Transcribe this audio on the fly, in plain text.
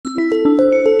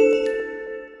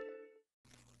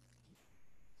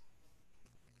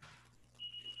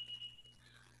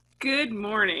Good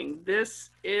morning.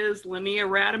 This is Linnea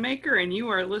Rademacher, and you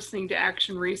are listening to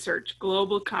Action Research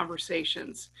Global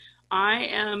Conversations. I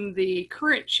am the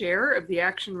current chair of the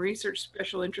Action Research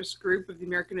Special Interest Group of the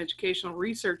American Educational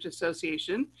Research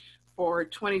Association for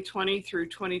 2020 through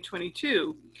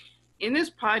 2022. In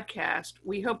this podcast,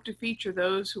 we hope to feature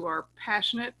those who are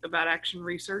passionate about action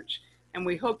research, and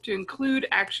we hope to include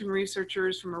action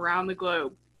researchers from around the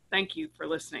globe. Thank you for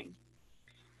listening.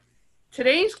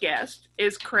 Today's guest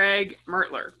is Craig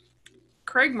Mertler.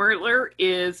 Craig Mertler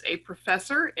is a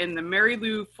professor in the Mary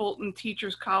Lou Fulton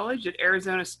Teachers College at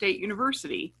Arizona State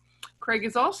University. Craig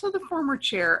is also the former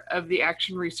chair of the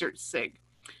Action Research SIG.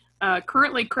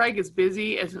 Currently, Craig is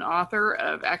busy as an author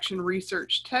of action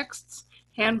research texts,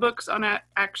 handbooks on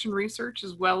action research,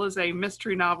 as well as a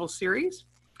mystery novel series.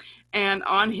 And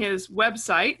on his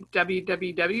website,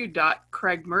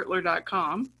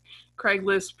 www.craigmertler.com, Craig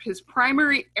lists his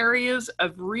primary areas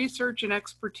of research and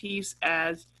expertise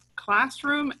as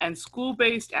classroom and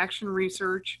school-based action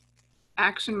research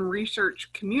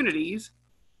communities,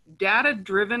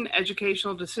 data-driven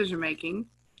educational decision-making,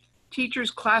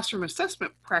 teachers' classroom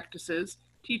assessment practices,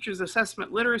 teachers'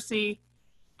 assessment literacy,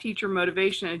 teacher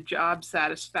motivation, and job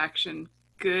satisfaction.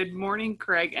 Good morning,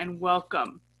 Craig, and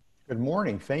welcome. Good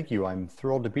morning. Thank you. I'm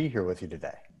thrilled to be here with you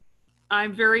today.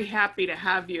 I'm very happy to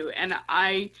have you, and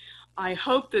I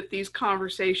hope that these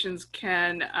conversations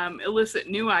can elicit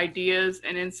new ideas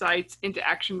and insights into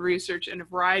action research in a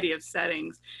variety of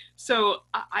settings. So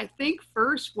I think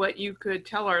first what you could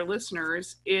tell our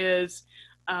listeners is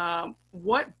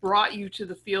what brought you to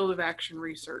the field of action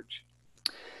research?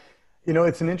 You know,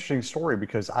 it's an interesting story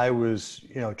because I was,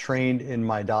 trained in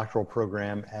my doctoral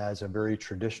program as a very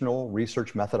traditional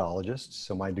research methodologist.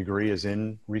 So my degree is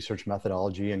in research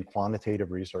methodology and quantitative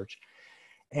research.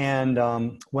 And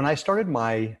when I started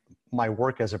my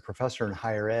work as a professor in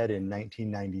higher ed in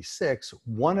 1996,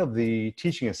 one of the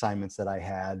teaching assignments that I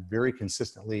had very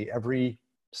consistently every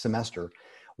semester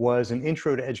was an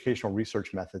Intro to Educational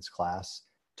Research Methods class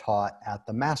taught at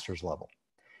the master's level.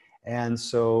 And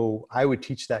so I would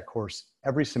teach that course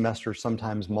every semester,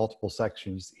 sometimes multiple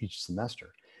sections each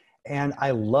semester. And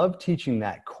I loved teaching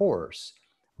that course,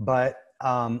 but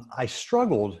I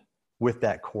struggled with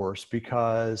that course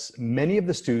because many of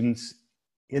the students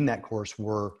in that course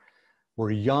were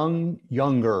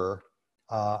younger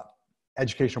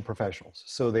educational professionals.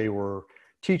 So they were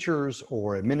teachers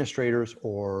or administrators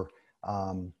or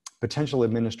potential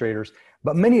administrators,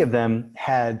 but many of them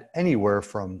had anywhere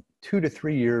from 2 to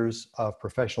 3 years of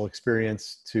professional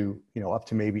experience to, up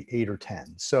to maybe 8 or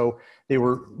 10. So they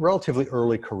were relatively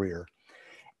early career.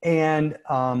 And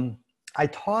I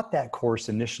taught that course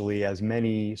initially, as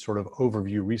many sort of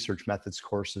overview research methods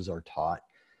courses are taught,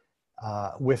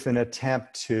 with an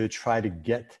attempt to try to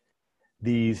get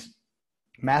these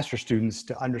master students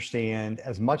to understand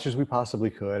as much as we possibly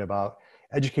could about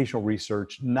educational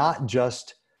research, not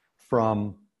just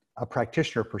from a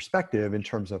practitioner perspective in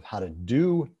terms of how to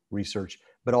do research,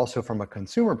 but also from a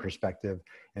consumer perspective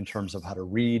in terms of how to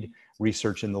read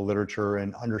research in the literature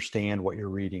and understand what you're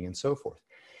reading and so forth.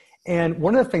 And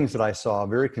one of the things that I saw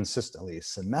very consistently,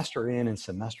 semester in and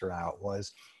semester out,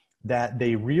 was that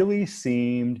they really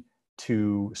seemed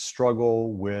to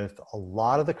struggle with a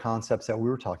lot of the concepts that we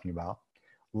were talking about,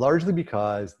 largely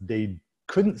because they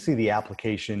couldn't see the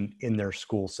application in their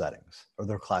school settings or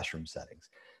their classroom settings.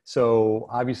 So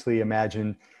obviously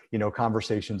imagine,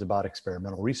 conversations about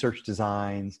experimental research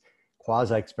designs,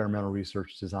 quasi-experimental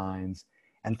research designs,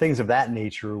 and things of that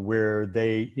nature where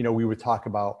we would talk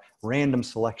about random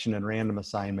selection and random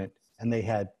assignment, and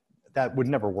that would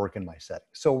never work in my setting.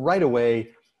 So right away,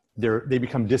 they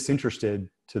become disinterested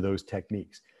to those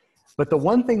techniques. But the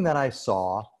one thing that I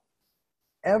saw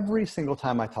every single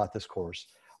time I taught this course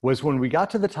was when we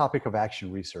got to the topic of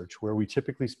action research, where we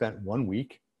typically spent 1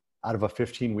 week out of a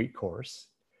 15-week course,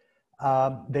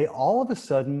 they all of a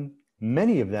sudden,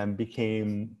 many of them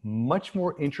became much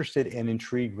more interested and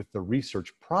intrigued with the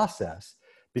research process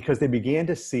because they began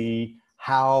to see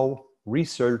how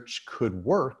research could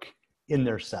work in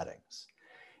their settings.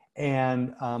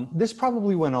 And this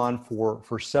probably went on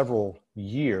for several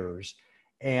years.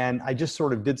 And I just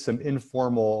sort of did some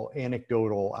informal,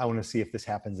 anecdotal, I want to see if this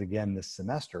happens again this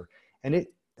semester. And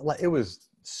it was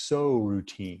so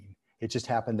routine. It just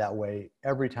happened that way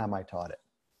every time I taught it.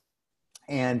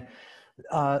 And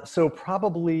so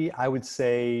probably I would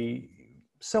say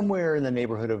somewhere in the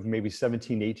neighborhood of maybe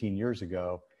 17, 18 years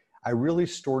ago, I really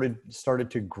started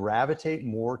to gravitate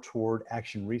more toward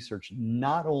action research,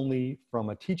 not only from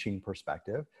a teaching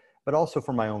perspective, but also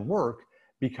from my own work,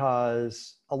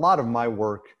 because a lot of my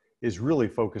work is really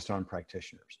focused on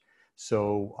practitioners.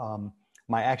 So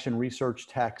my action research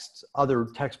texts, other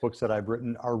textbooks that I've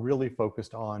written are really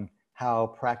focused on how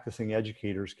practicing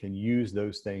educators can use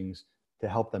those things to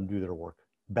help them do their work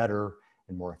better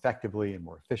and more effectively and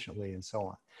more efficiently and so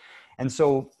on. And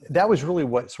so that was really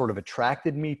what sort of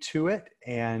attracted me to it.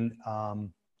 And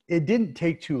it didn't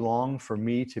take too long for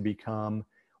me to become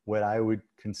what I would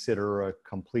consider a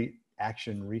complete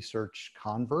action research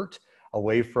convert,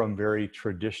 away from very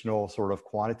traditional sort of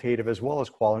quantitative as well as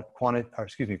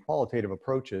qualitative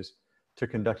approaches to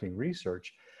conducting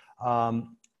research,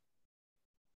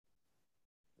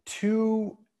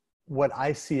 to what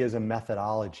I see as a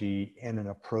methodology and an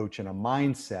approach and a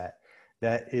mindset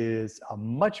that is a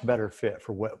much better fit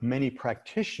for what many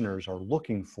practitioners are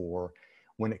looking for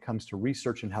when it comes to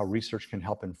research and how research can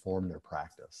help inform their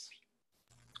practice.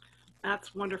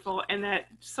 That's wonderful. And that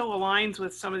so aligns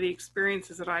with some of the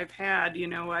experiences that I've had. You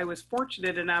know, I was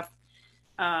fortunate enough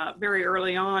very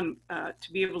early on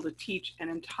to be able to teach an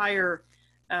entire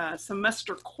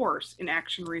semester course in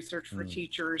action research for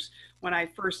teachers when I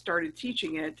first started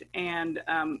teaching it. And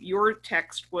your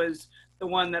text was the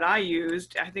one that I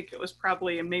used. I think it was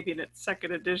probably maybe in its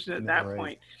second edition at that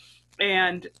point.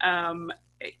 And,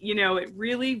 you know, it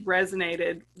really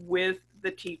resonated with the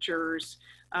teachers,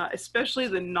 especially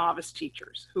the novice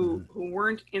teachers who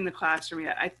weren't in the classroom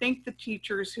yet. I think the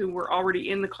teachers who were already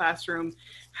in the classroom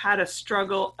had a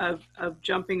struggle of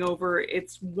jumping over,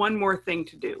 it's one more thing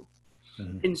to do.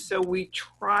 And so we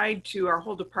tried to, our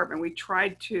whole department, we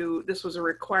tried to, this was a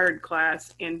required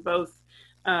class in both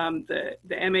the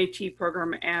MAT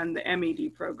program and the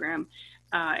MED program.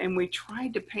 And we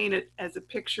tried to paint it as a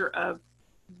picture of,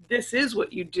 this is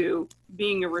what you do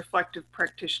being a reflective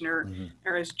practitioner,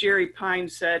 or as Jerry Pine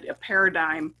said, a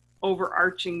paradigm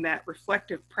overarching that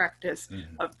reflective practice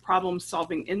of problem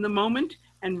solving in the moment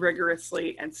and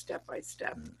rigorously and step by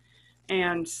step.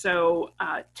 And so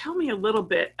tell me a little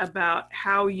bit about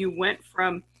how you went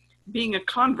from being a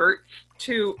convert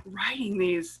to writing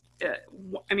these.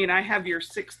 I mean, I have your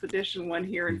 6th edition one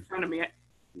here in front of me.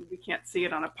 We can't see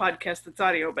it on a podcast that's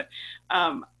audio, but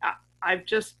I've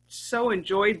just so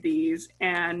enjoyed these.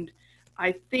 And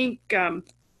I think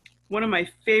one of my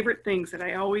favorite things that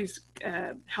I always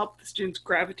help the students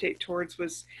gravitate towards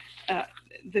was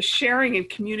the sharing and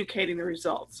communicating the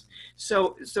results.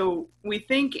 So we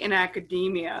think in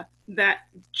academia that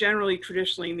generally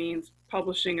traditionally means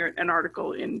publishing an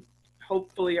article in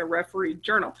hopefully a refereed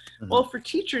journal. Well, for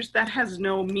teachers, that has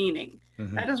no meaning.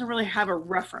 That doesn't really have a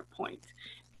reference point.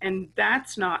 And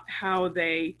that's not how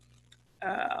they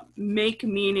make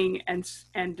meaning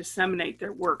and disseminate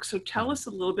their work. So tell us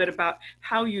a little bit about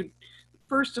how you,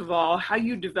 first of all, how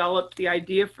you developed the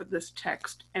idea for this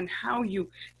text and how you,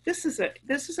 this is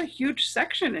a huge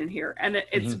section in here and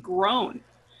it's grown.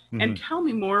 And tell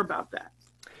me more about that.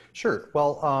 Sure.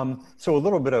 Well, so a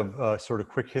little bit of sort of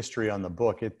quick history on the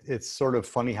book. It's sort of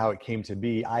funny how it came to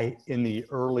be. In the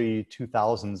early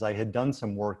 2000s, I had done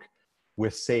some work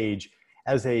with Sage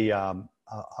as a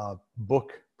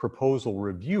book proposal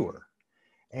reviewer.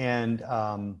 And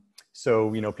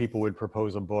so, you know, people would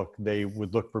propose a book. They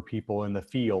would look for people in the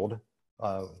field,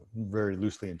 very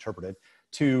loosely interpreted,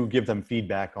 to give them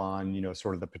feedback on, you know,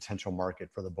 sort of the potential market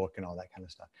for the book and all that kind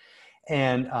of stuff.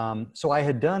 And so I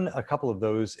had done a couple of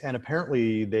those, and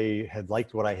apparently they had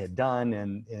liked what I had done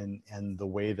and the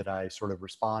way that I sort of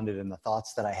responded and the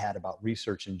thoughts that I had about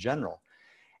research in general.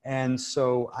 And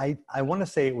so I want to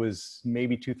say it was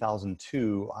maybe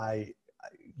 2002, I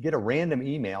get a random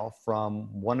email from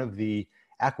one of the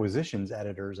acquisitions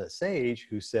editors at Sage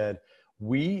who said,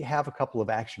 we have a couple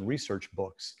of action research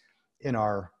books in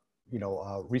our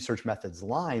research methods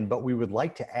line, but we would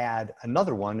like to add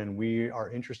another one, and we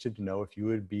are interested to know if you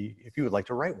would like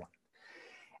to write one.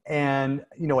 And,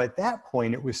 you know, at that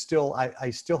point, it was still, I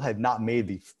still had not made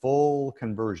the full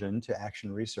conversion to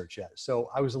action research yet. So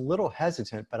I was a little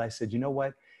hesitant, but I said, you know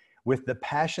what, with the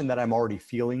passion that I'm already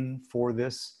feeling for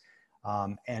this,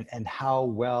 and how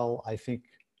well I think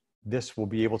this will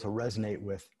be able to resonate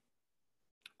with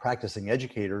practicing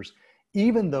educators,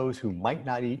 even those who might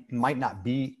not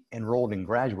be enrolled in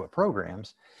graduate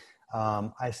programs,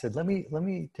 I said, let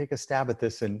me take a stab at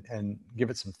this and give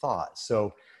it some thought.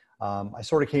 So I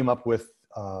sort of came up with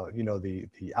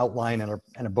the outline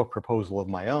and a book proposal of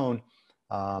my own.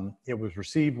 It was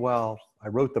received well. I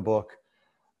wrote the book.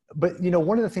 But, you know,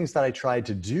 one of the things that I tried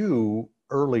to do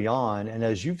early on, and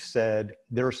as you've said,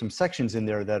 there are some sections in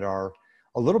there that are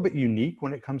a little bit unique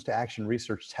when it comes to action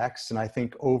research texts. And I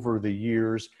think over the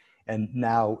years, and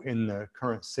now in the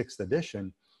current 6th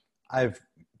edition, I've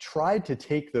tried to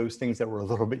take those things that were a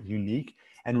little bit unique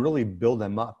and really build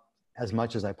them up as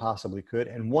much as I possibly could.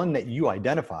 And one that you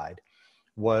identified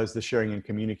was the sharing and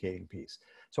communicating piece.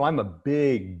 So I'm a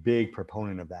big, big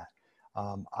proponent of that.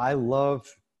 I love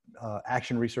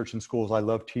action research in schools. I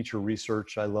love teacher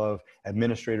research. I love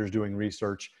administrators doing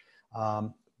research.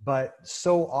 But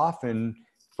so often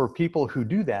for people who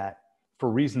do that, for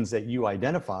reasons that you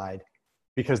identified,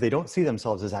 because they don't see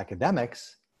themselves as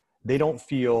academics, they don't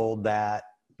feel that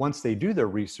once they do their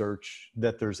research,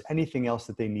 that there's anything else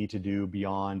that they need to do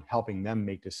beyond helping them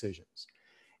make decisions.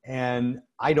 And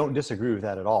I don't disagree with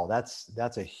that at all.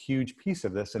 That's a huge piece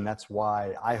of this. And that's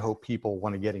why I hope people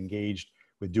want to get engaged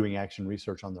with doing action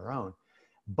research on their own.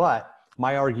 But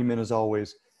my argument is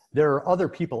always, there are other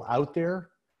people out there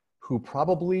who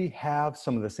probably have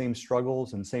some of the same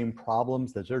struggles and same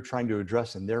problems that they're trying to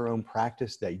address in their own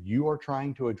practice that you are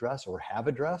trying to address or have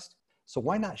addressed. So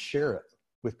why not share it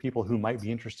with people who might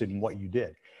be interested in what you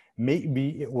did?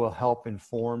 Maybe it will help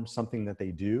inform something that they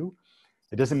do.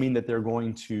 It doesn't mean that they're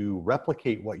going to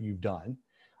replicate what you've done,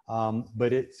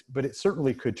 but it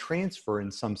certainly could transfer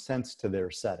in some sense to their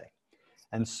setting.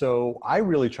 And so I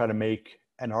really try to make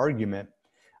an argument,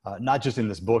 not just in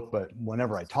this book, but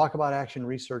whenever I talk about action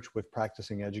research with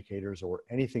practicing educators or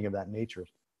anything of that nature,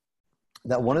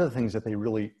 that one of the things that they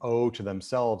really owe to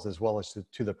themselves as well as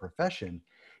to the profession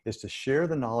is to share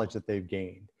the knowledge that they've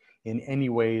gained in any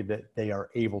way that they are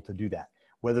able to do that,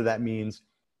 whether that means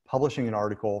publishing an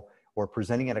article or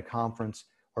presenting at a conference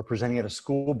or presenting at a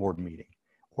school board meeting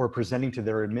or presenting to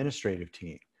their administrative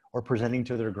team or presenting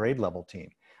to their grade level team.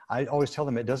 I always tell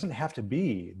them it doesn't have to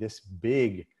be this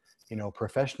big,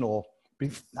 professional.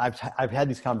 I've had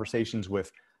these conversations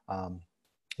with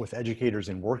educators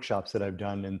in workshops that I've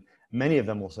done, and many of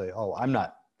them will say, "Oh,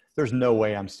 there's no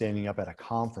way I'm standing up at a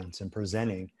conference and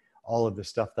presenting all of the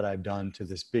stuff that I've done to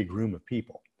this big room of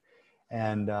people."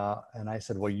 And I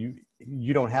said, well,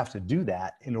 you don't have to do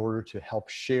that in order to help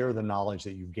share the knowledge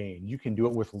that you've gained. You can do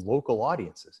it with local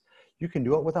audiences. You can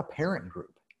do it with a parent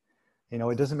group.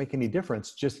 It doesn't make any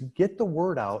difference. Just get the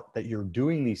word out that you're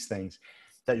doing these things,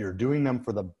 that you're doing them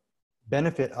for the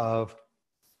benefit of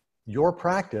your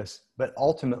practice, but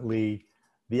ultimately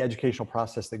the educational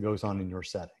process that goes on in your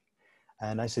setting.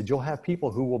 And I said, you'll have people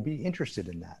who will be interested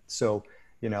in that. So,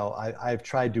 I've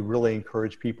tried to really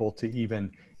encourage people to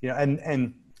even,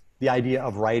 and the idea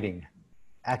of writing,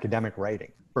 academic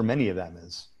writing, for many of them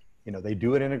is, they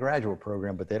do it in a graduate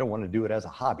program, but they don't want to do it as a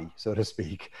hobby, so to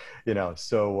speak,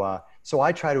 so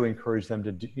I try to encourage them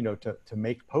to do, to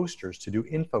make posters, to do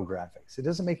infographics. It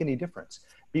doesn't make any difference.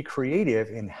 Be creative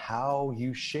in how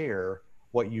you share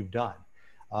what you've done.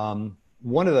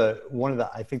 One of the,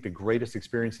 I think the greatest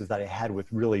experiences that I had with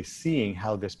really seeing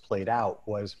how this played out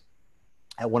was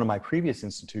at one of my previous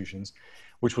institutions,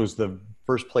 which was the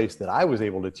first place that I was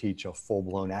able to teach a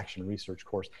full-blown action research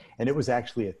course. And it was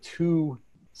actually a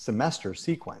 2-semester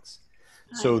sequence.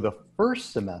 Nice. So the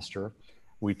first semester,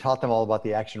 we taught them all about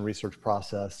the action research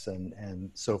process and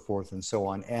so forth and so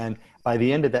on. And by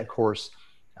the end of that course,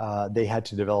 they had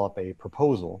to develop a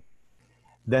proposal.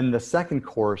 Then the second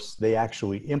course, they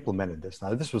actually implemented this.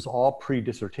 Now, this was all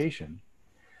pre-dissertation.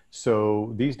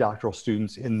 So these doctoral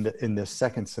students in this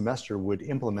second semester would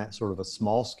implement sort of a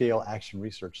small scale action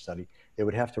research study. They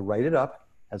would have to write it up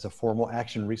as a formal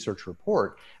action research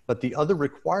report. But the other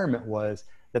requirement was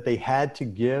that they had to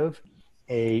give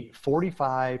a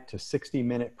 45 to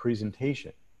 60-minute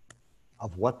presentation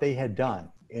of what they had done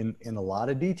in a lot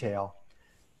of detail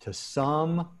to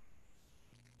some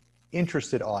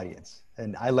interested audience.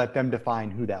 And I let them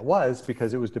define who that was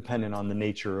because it was dependent on the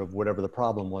nature of whatever the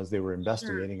problem was they were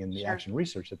investigating in the action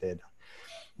research that they had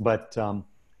done.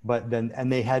 But then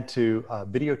they had to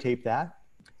videotape that.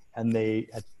 And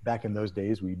back in those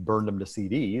days, we burned them to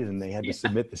CDs and they had to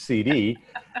submit the CD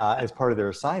as part of their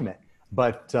assignment.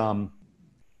 But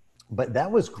that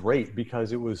was great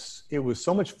because it was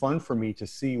so much fun for me to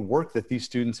see work that these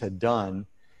students had done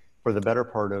for the better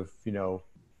part of,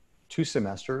 2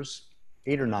 semesters,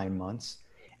 8 or 9 months,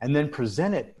 and then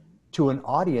present it to an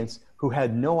audience who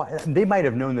had they might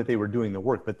have known that they were doing the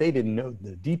work, but they didn't know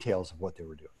the details of what they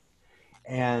were doing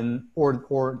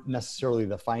or necessarily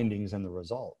the findings and the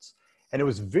results. And it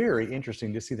was very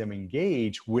interesting to see them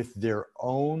engage with their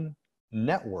own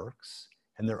networks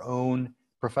and their own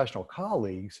professional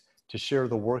colleagues to share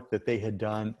the work that they had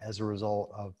done as a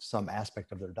result of some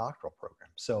aspect of their doctoral program.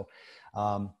 So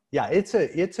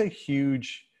it's a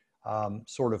huge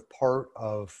sort of part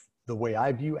of the way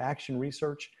I view action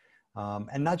research,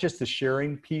 and not just the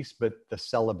sharing piece, but the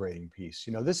celebrating piece.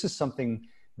 This is something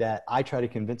that I try to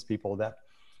convince people that,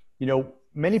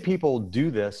 many people do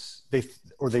this, they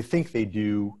think they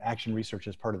do action research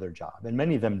as part of their job. And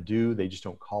many of them do, they just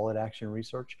don't call it action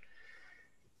research.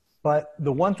 But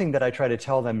the one thing that I try to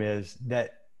tell them is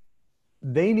that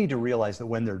they need to realize that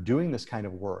when they're doing this kind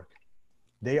of work,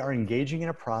 they are engaging in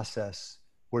a process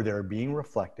where they're being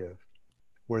reflective,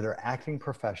 where they're acting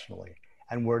professionally,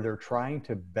 and where they're trying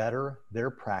to better their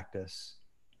practice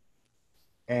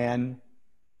and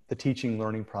the teaching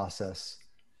learning process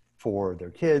for their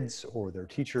kids or their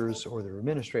teachers or their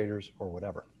administrators or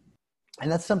whatever.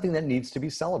 And that's something that needs to be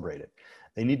celebrated.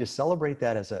 They need to celebrate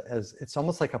that as it's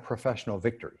almost like a professional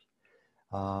victory.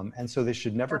 And so they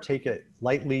should never take it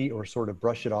lightly or sort of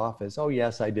brush it off as, oh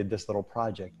yes, I did this little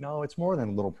project. No, it's more than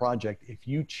a little project if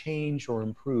you changed or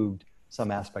improved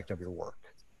some aspect of your work.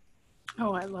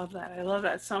 Oh, I love that. I love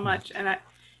that so much. And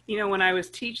when I was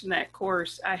teaching that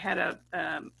course, I had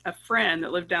a friend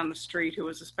that lived down the street who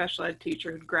was a special ed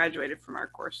teacher who'd graduated from our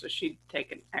course. So she'd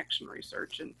taken action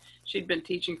research, and she'd been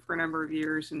teaching for a number of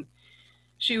years. And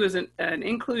she was an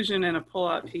inclusion and a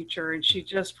pull-out teacher, and she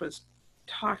just was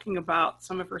talking about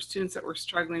some of her students that were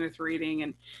struggling with reading.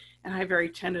 And I very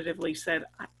tentatively said,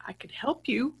 I could help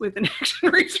you with an action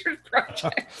research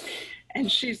project. And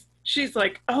she's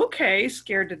like, okay,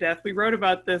 scared to death. We wrote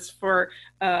about this for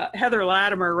Heather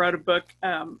Latimer wrote a book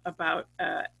about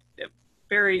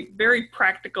very, very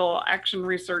practical action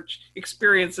research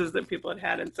experiences that people had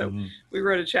had. And so we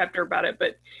wrote a chapter about it.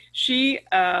 But she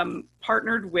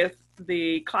partnered with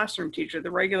the classroom teacher, the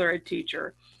regular ed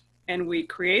teacher, and we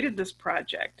created this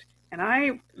project. And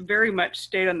I very much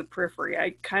stayed on the periphery.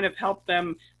 I kind of helped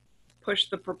them push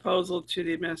the proposal to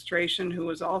the administration, who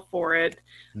was all for it.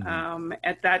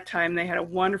 At that time, they had a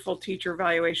wonderful teacher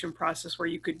evaluation process where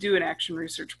you could do an action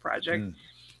research project.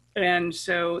 And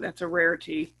so that's a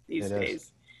rarity these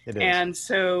days. It is. And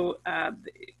so,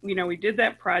 we did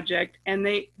that project, and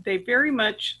they very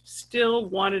much still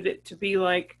wanted it to be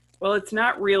like, well, it's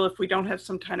not real if we don't have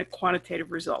some kind of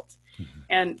quantitative results.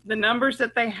 And the numbers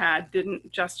that they had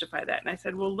didn't justify that. And I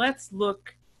said, well, let's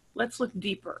look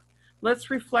deeper.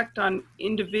 Let's reflect on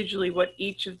individually what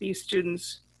each of these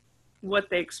students,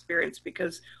 what they experienced,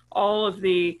 because all of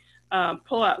the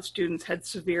pull-out students had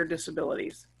severe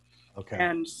disabilities. Okay.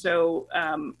 And so,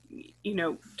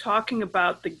 talking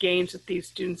about the gains that these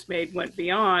students made went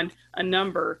beyond a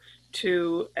number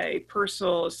to a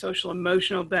personal, social,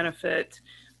 emotional benefit,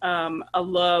 a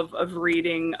love of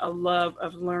reading, a love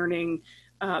of learning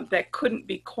that couldn't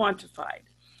be quantified.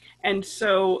 And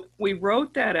so we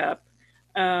wrote that up.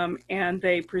 And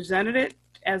they presented it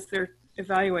as their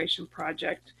evaluation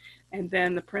project. And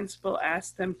then the principal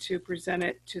asked them to present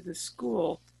it to the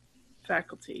school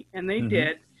faculty, and they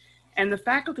did. And the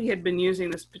faculty had been using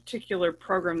this particular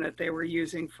program that they were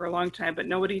using for a long time, but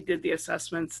nobody did the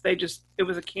assessments. It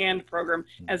was a canned program,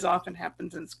 as often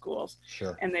happens in schools.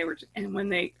 Sure. And when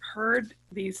they heard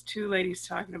these two ladies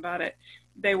talking about it,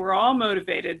 they were all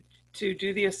motivated to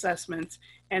do the assessments.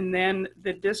 And then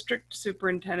the district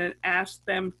superintendent asked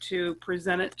them to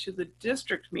present it to the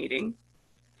district meeting.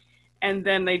 And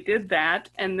then they did that.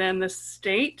 And then the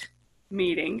state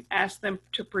meeting asked them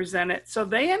to present it. So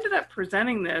they ended up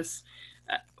presenting this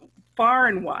far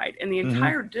and wide. And the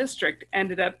entire district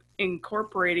ended up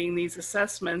incorporating these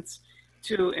assessments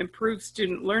to improve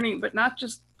student learning, but not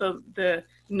just the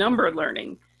number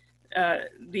learning,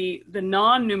 the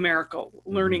non-numerical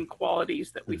learning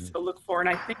qualities that we still look for. And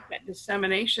I think that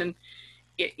dissemination,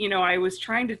 I was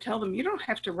trying to tell them, you don't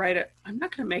have to I'm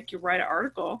not going to make you write an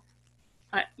article.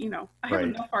 I have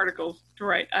enough articles to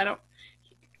write.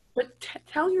 But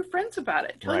tell your friends about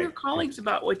it. Tell your colleagues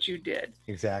about what you did.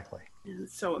 Exactly. And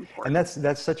it's so important. And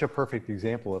that's such a perfect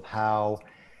example of how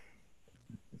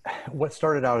what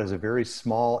started out as a very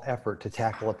small effort to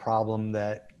tackle a problem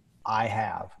that I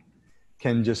have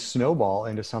can just snowball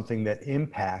into something that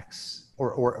impacts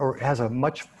or has a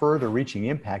much further reaching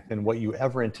impact than what you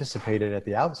ever anticipated at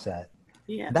the outset.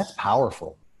 Yes. That's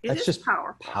powerful. That's just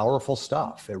powerful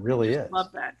stuff. It really is.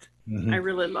 Love that. I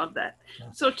really love that.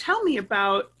 So tell me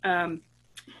about how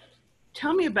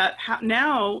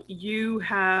now you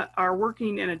are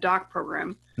working in a doc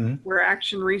program where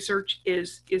action research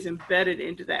is embedded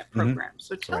into that program.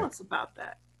 So tell us about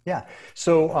that. Yeah.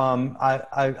 So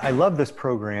I love this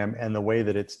program and the way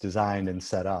that it's designed and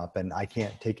set up, and I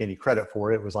can't take any credit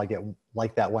for it. It was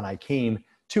like that when I came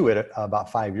to it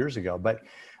about 5 years ago. But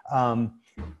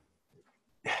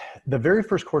the very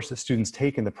first course that students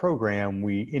take in the program,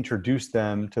 we introduce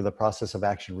them to the process of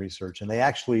action research, and they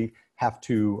actually have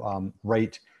to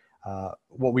write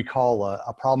what we call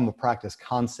a problem of practice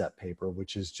concept paper,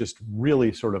 which is just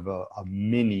really sort of a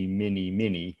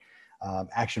mini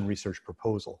action research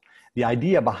proposal. The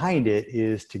idea behind it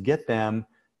is to get them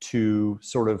to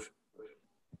sort of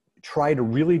try to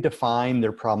really define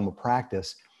their problem of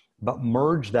practice but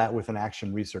merge that with an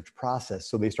action research process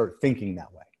so they start thinking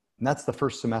that way. And that's the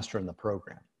first semester in the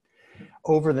program.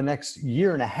 Over the next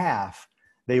year and a half,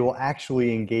 they will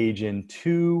actually engage in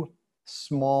 2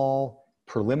 small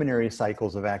preliminary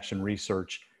cycles of action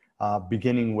research,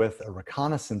 beginning with a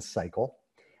reconnaissance cycle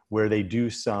where they do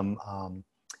some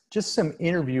just some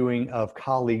interviewing of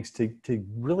colleagues to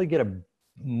really get a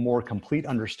more complete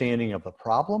understanding of the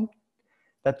problem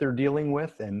that they're dealing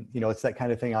with. And, you know, it's that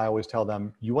kind of thing I always tell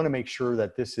them, you want to make sure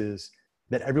that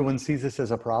that everyone sees this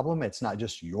as a problem. It's not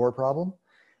just your problem.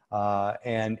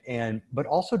 But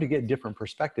also to get different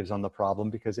perspectives on the problem,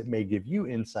 because it may give you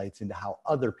insights into how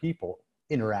other people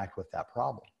interact with that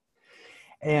problem.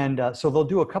 And so they'll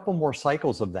do a couple more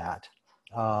cycles of that.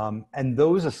 And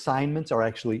those assignments are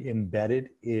actually embedded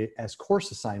as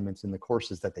course assignments in the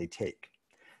courses that they take.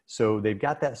 So they've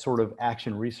got that sort of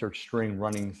action research string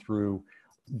running through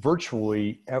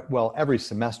virtually, well, every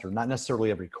semester, not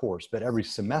necessarily every course, but every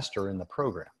semester in the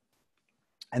program.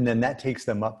 And then that takes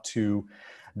them up to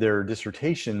their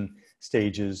dissertation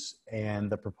stages and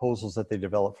the proposals that they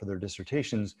develop for their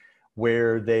dissertations,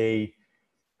 where they,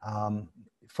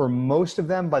 for most of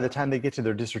them, by the time they get to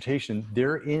their dissertation,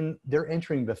 they're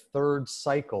entering the 3rd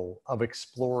cycle of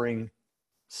exploring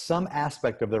some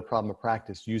aspect of their problem of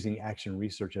practice using action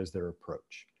research as their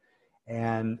approach.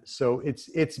 And so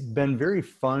it's been very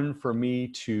fun for me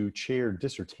to chair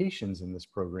dissertations in this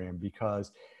program,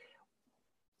 because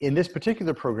in this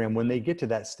particular program, when they get to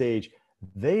that stage,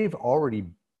 they've already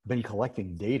been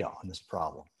collecting data on this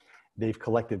problem. They've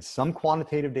collected some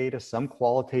quantitative data, some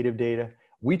qualitative data.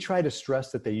 We try to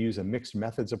stress that they use a mixed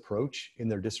methods approach in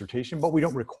their dissertation, but we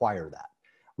don't require that.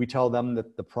 We tell them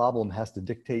that the problem has to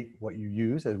dictate what you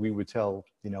use, as we would tell,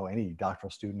 you know, any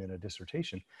doctoral student in a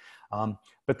dissertation.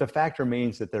 But the fact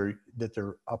remains that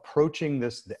they're approaching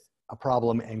a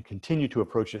problem and continue to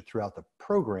approach it throughout the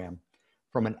program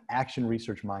from an action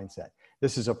research mindset.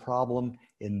 This is a problem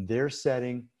in their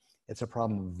setting. It's a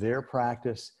problem of their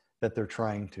practice that they're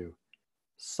trying to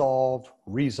solve,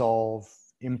 resolve,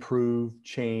 improve,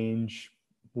 change,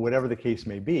 whatever the case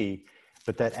may be.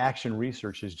 But that action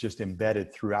research is just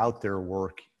embedded throughout their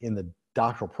work in the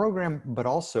doctoral program, but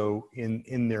also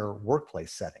in their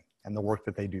workplace setting and the work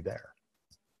that they do there.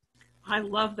 I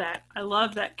love that. I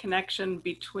love that connection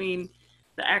between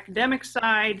the academic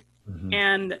side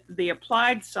and the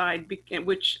applied side,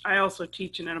 which I also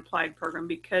teach in an applied program,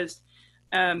 because,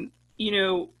 you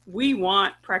know, we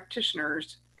want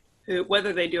practitioners who,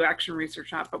 whether they do action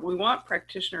research or not, but we want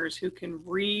practitioners who can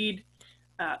read,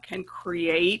 can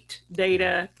create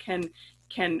data,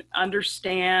 can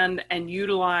understand and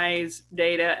utilize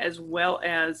data, as well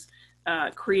as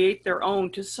create their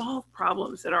own to solve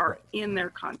problems that are in their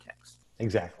context.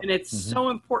 Exactly. And it's so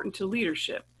important to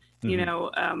leadership. You know,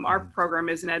 our program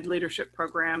is an ed leadership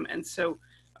program, and so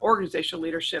organizational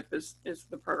leadership is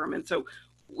the program. And so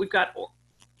we've got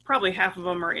probably half of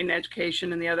them are in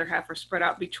education, and the other half are spread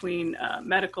out between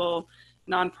medical,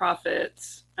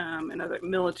 nonprofits, and other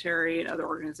military and other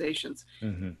organizations.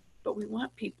 But we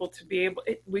want people to be able,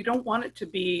 we don't want it to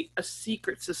be a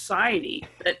secret society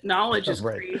that knowledge is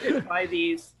created by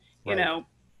these, you know,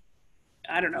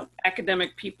 I don't know,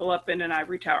 academic people up in an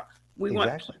ivory tower. We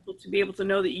want people to be able to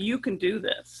know that you can do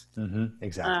this.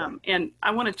 Exactly. And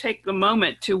I want to take the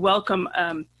moment to welcome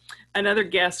another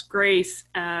guest, Grace.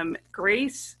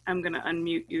 Grace, I'm going to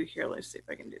unmute you here. Let's see if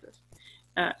I can do this.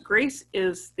 Grace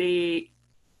is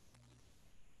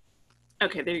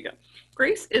okay, there you go.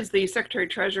 Grace is the Secretary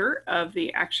Treasurer of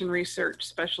the Action Research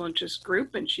Special Interest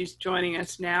Group, and she's joining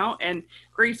us now. And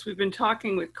Grace, we've been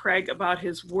talking with Craig about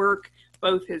his work,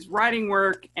 both his writing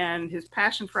work and his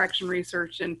passion for action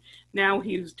research. And now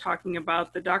he's talking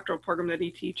about the doctoral program that he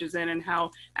teaches in and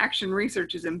how action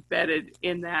research is embedded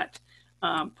in that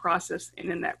process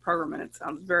and in that program. And it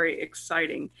sounds very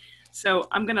exciting. So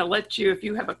I'm going to let you, if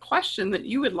you have a question that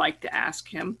you would like to ask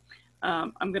him,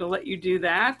 I'm going to let you do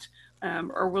that.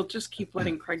 Or we'll just keep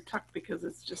letting Craig talk because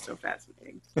it's just so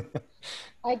fascinating.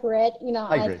 Hi, Greg. You know,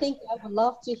 Hi, I think I would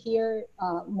love to hear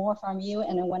more from you.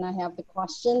 And then when I have the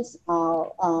questions,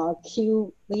 I'll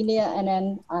cue Lilia, and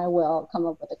then I will come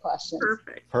up with the questions.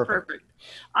 Perfect.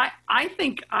 I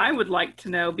think I would like to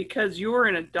know, because you're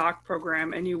in a doc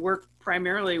program and you work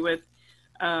primarily with,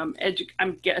 I'm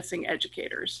guessing,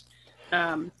 educators.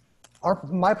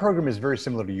 My program is very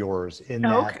similar to yours in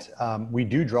that we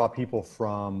do draw people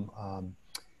from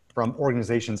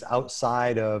organizations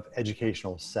outside of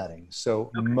educational settings.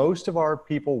 So most of our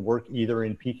people work either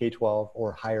in PK-12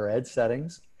 or higher ed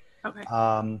settings.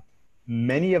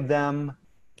 Many of them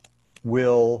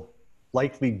will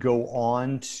likely go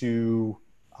on to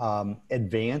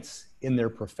advance in their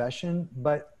profession,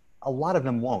 but a lot of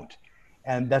them won't.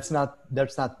 And that's not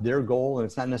their goal, and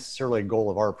it's not necessarily a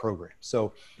goal of our program.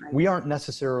 So Right. we aren't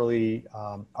necessarily,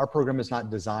 our program is not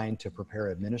designed to prepare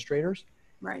administrators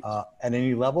Right. at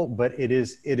any level, but it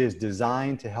is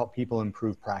designed to help people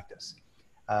improve practice.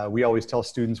 We always tell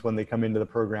students when they come into the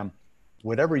program,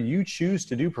 whatever you choose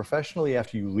to do professionally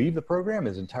after you leave the program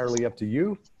is entirely up to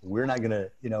you. We're not going to,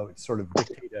 sort of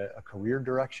dictate a career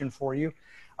direction for you,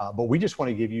 but we just want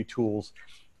to give you tools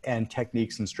and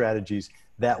techniques and strategies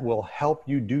that will help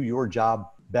you do your job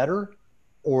better,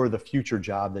 or the future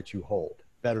job that you hold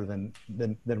better than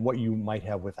what you might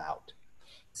have without.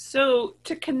 So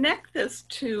to connect this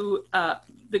to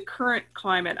the current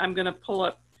climate, I'm going to pull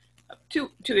up two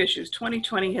issues.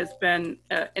 2020 has been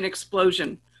an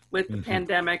explosion with the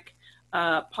pandemic,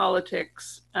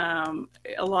 politics,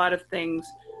 a lot of things.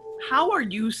 How are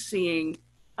you seeing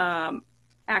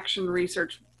action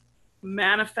research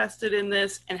manifested in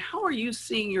this, and how are you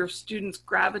seeing your students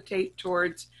gravitate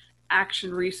towards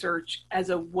action research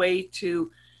as a way to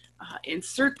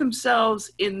insert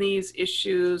themselves in these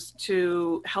issues,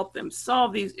 to help them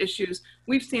solve these issues?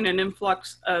 We've seen an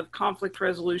influx of conflict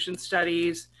resolution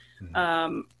studies,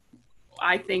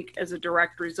 I think as a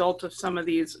direct result of some of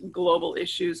these global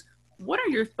issues. What are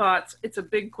your thoughts? It's a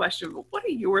big question, but what are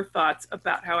your thoughts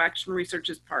about how action research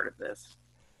is part of this?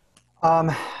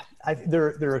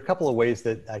 There are a couple of ways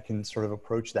that I can sort of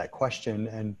approach that question.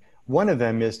 And one of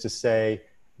them is to say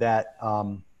that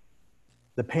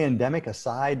the pandemic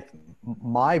aside,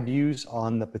 my views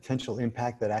on the potential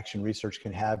impact that action research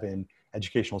can have in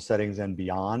educational settings and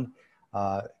beyond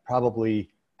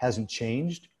probably hasn't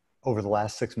changed over the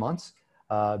last 6 months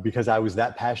because I was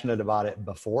that passionate about it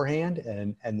beforehand.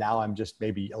 And now I'm just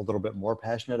maybe a little bit more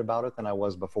passionate about it than I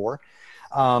was before.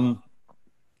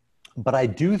 But I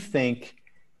do think,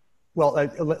 well,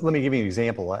 let me give you an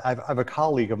example. I have a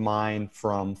colleague of mine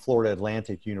from Florida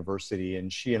Atlantic University,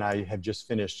 and she and I have just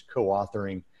finished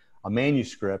co-authoring a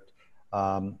manuscript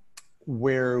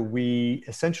where we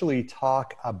essentially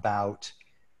talk about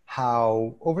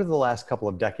how over the last couple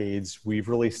of decades, we've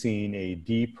really seen a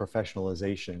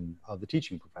deprofessionalization of the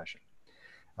teaching profession.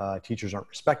 Teachers aren't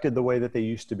respected the way that they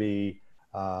used to be.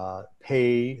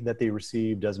 Pay that they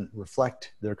receive doesn't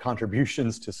reflect their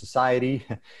contributions to society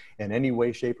in any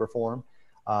way, shape, or form.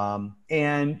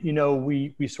 And,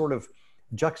 we sort of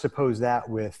juxtapose that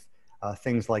with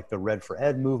things like the Red for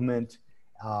Ed movement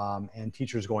and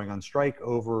teachers going on strike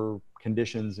over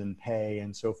conditions and pay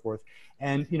and so forth.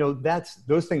 And,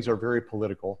 those things are very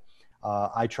political.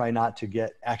 I try not to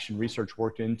get action research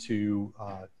worked into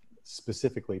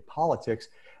specifically politics,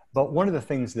 but one of the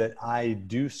things that I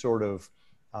do sort of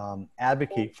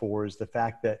advocate for is the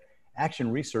fact that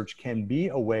action research can be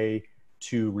a way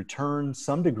to return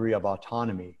some degree of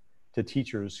autonomy to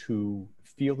teachers who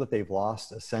feel that they've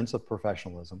lost a sense of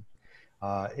professionalism.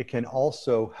 It can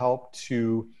also help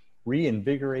to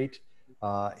reinvigorate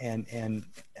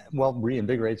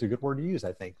reinvigorate is a good word to use,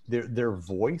 I think, their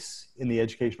voice in the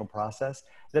educational process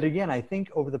that, again, I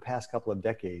think over the past couple of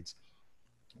decades,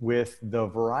 with the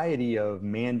variety of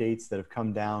mandates that have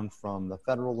come down from the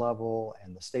federal level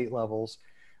and the state levels,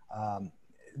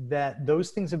 that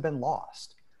those things have been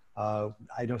lost.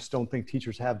 I just don't think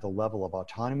teachers have the level of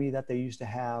autonomy that they used to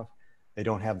have. They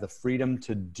don't have the freedom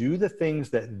to do the things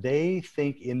that they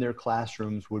think in their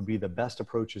classrooms would be the best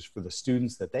approaches for the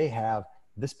students that they have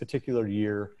this particular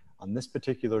year on this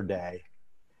particular day.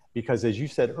 Because as you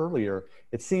said earlier,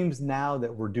 it seems now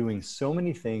that we're doing so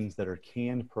many things that are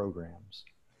canned programs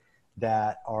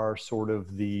that are sort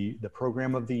of the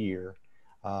program of the year,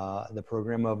 the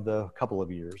program of the couple of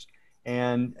years.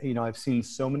 And, I've seen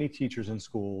so many teachers in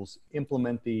schools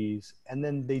implement these, and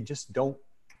then they just don't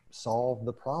solve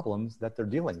the problems that they're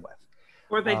dealing with.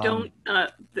 Or they don't,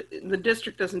 the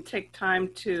district doesn't take time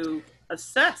to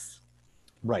assess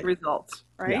results,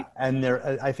 right? Yeah. And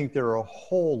I think there are a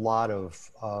whole lot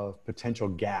of potential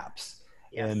gaps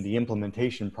in the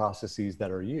implementation processes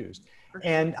that are used.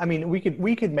 And I mean, we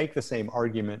could make the same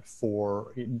argument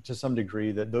to some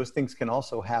degree that those things can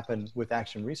also happen with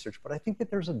action research, but I think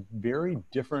that there's a very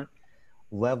different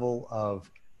level of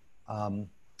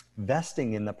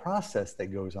vesting in the process that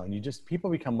goes on. People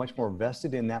become much more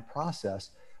vested in that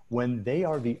process when they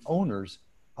are the owners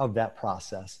of that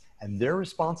process, and they're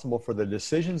responsible for the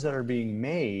decisions that are being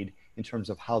made in terms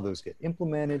of how those get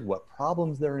implemented, what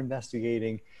problems they're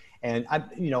investigating. And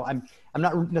I'm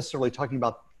not necessarily talking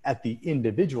about at the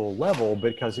individual level,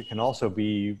 because those can also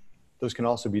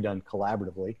be done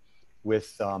collaboratively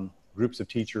with groups of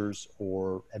teachers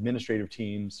or administrative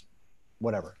teams,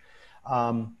 whatever.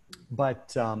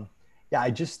 Yeah, I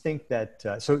just think that,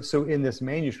 so in this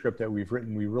manuscript that we've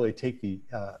written, we really take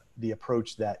the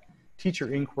approach that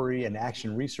teacher inquiry and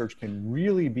action research can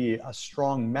really be a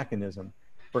strong mechanism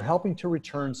for helping to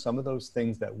return some of those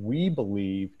things that we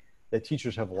believe that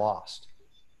teachers have lost.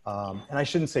 And I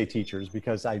shouldn't say teachers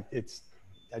because I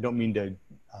don't mean to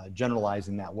generalize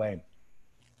in that way,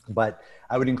 but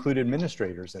I would include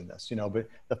administrators in this, but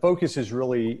the focus is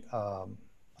really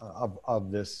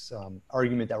of this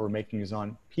argument that we're making is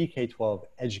on PK-12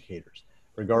 educators,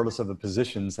 regardless of the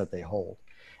positions that they hold.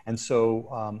 And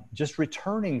so just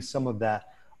returning some of that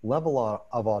level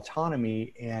of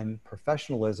autonomy and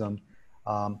professionalism.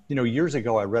 Years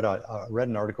ago, I read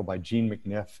an article by Jean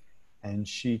McNiff, and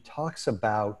she talks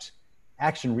about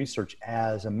action research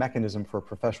as a mechanism for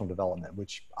professional development,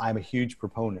 which I'm a huge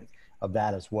proponent of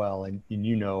that as well. And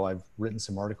I've written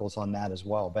some articles on that as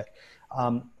well. But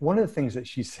one of the things that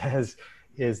she says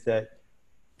is that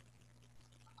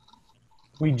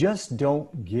we just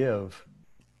don't give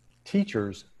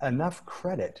teachers enough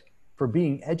credit for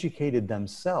being educated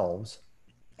themselves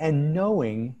and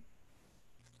knowing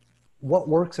what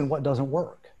works and what doesn't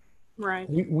work. Right.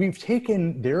 We've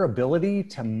taken their ability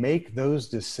to make those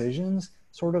decisions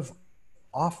sort of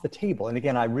off the table. And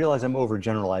again, I realize I'm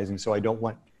overgeneralizing, so I don't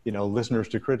want listeners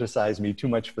to criticize me too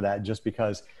much for that, just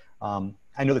because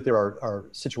I know that there are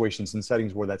situations and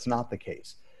settings where that's not the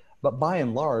case. But by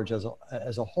and large, as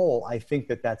a whole, I think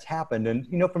that that's happened. And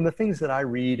from the things that I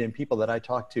read and people that I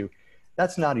talk to,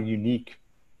 that's not a unique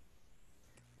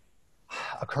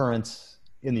occurrence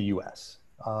in the U.S.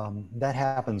 That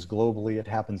happens globally. It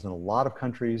happens in a lot of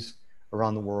countries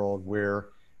around the world where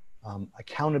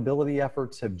accountability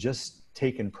efforts have just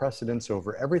taken precedence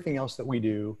over everything else that we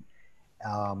do,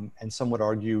 and some would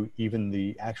argue even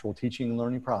the actual teaching and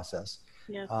learning process.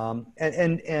 Yes.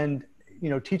 And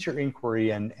teacher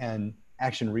inquiry and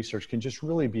action research can just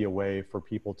really be a way for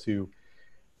people to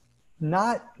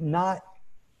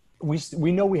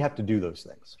we know we have to do those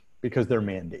things because they're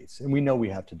mandates, and we know we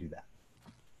have to do that.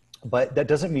 But that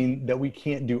doesn't mean that we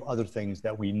can't do other things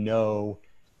that we know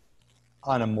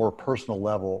on a more personal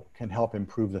level can help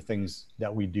improve the things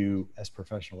that we do as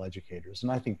professional educators.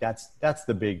 And I think that's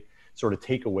the big sort of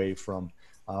takeaway from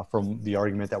the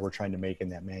argument that we're trying to make in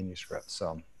that manuscript.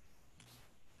 So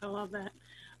I love that.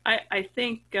 I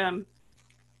think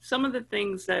some of the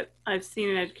things that I've seen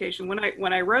in education,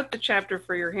 when I wrote the chapter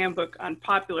for your handbook on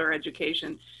popular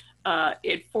education,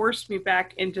 it forced me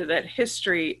back into that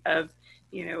history of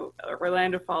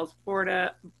Orlando Falls,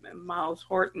 Florida, Miles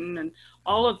Horton, and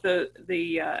all of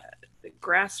the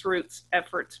grassroots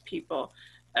efforts people,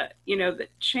 that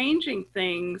changing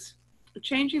things,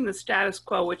 changing the status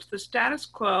quo, which the status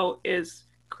quo is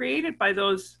created by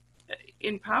those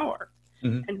in power.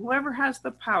 Mm-hmm. And whoever has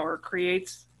the power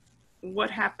creates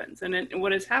what happens. And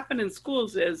what has happened in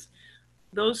schools is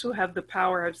those who have the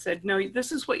power have said, no,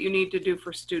 this is what you need to do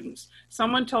for students.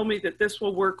 Someone told me that this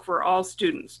will work for all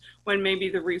students, when maybe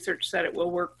the research said it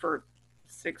will work for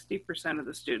 60% of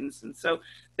the students. And so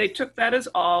they took that as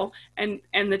all, and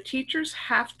the teachers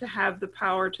have to have the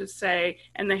power to say,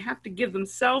 and they have to give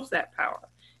themselves that power.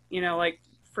 Like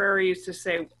Freire used to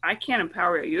say, I can't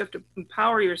empower you. You have to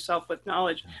empower yourself with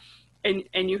knowledge.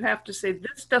 And you have to say,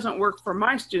 this doesn't work for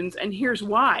my students, and here's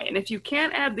why. And if you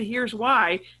can't add the here's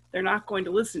why, they're not going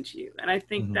to listen to you. And I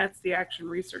think mm-hmm. that's the action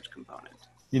research component.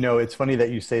 It's funny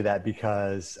that you say that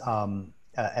because,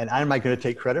 and I'm not going to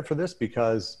take credit for this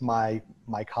because my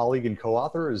colleague and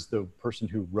co-author is the person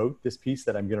who wrote this piece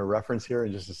that I'm going to reference here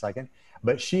in just a second.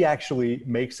 But she actually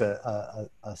makes a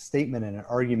statement and an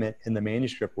argument in the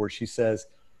manuscript where she says,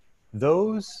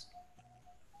 those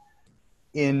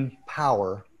in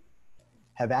power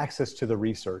have access to the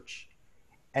research,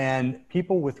 and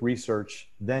people with research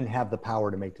then have the power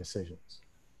to make decisions.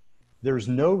 There's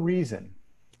no reason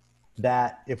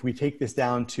that if we take this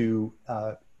down to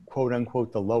quote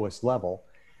unquote the lowest level,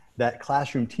 that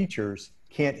classroom teachers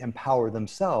can't empower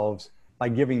themselves by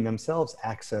giving themselves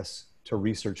access to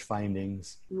research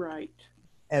findings. Right.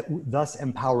 Thus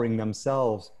empowering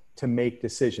themselves to make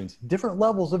decisions. Different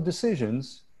levels of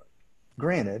decisions,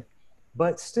 granted,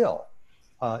 but still.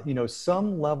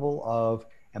 Some level of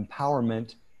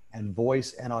empowerment and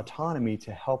voice and autonomy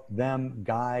to help them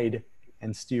guide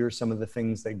and steer some of the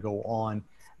things that go on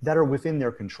that are within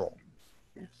their control.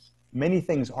 Yes. Many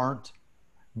things aren't,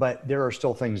 but there are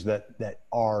still things that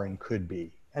are and could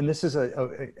be. And this is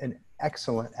an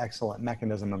excellent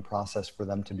mechanism and process for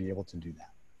them to be able to do that.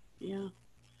 Yeah.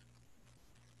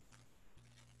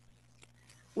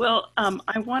 Well,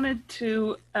 I wanted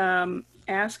to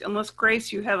ask, unless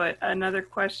Grace, you have another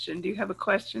question. Do you have a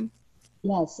question?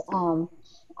 Yes.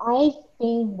 I've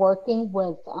been working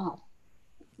with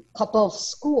couple of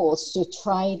schools to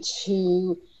try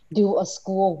to do a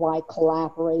school-wide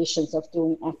collaborations of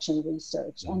doing action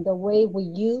research. And the way we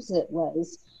use it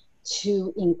was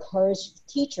to encourage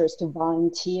teachers to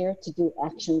volunteer to do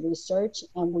action research,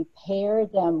 and we pair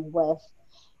them with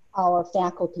our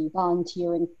faculty,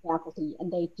 volunteering faculty,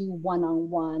 and they do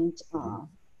one-on-one,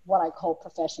 what I call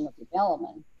professional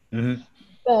development. Mm-hmm.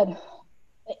 But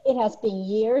it has been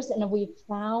years, and we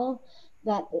found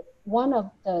that one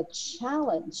of the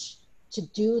challenge to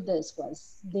do this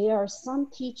was there are some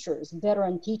teachers,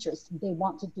 veteran teachers, they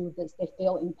want to do this, they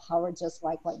feel empowered just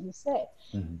like what you say.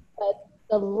 Mm-hmm. But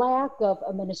the lack of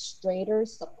administrator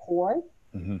support,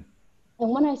 mm-hmm. and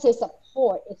when I say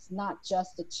support, it's not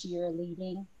just the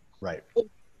cheerleading, right? It's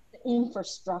the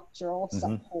infrastructural mm-hmm.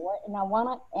 support. And I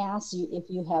want to ask you if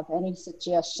you have any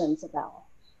suggestions about.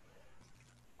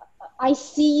 I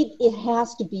see it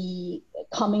has to be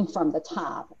coming from the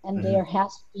top, and mm-hmm. there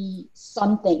has to be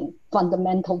something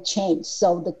fundamental change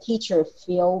so the teacher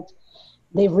feel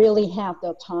they really have the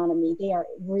autonomy. They are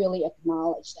really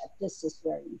acknowledge that this is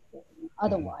very important.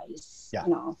 Otherwise,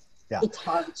 it's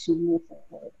hard to move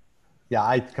forward. Yeah,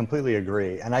 I completely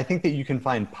agree. And I think that you can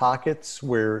find pockets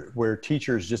where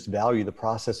teachers just value the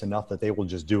process enough that they will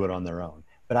just do it on their own.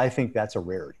 But I think that's a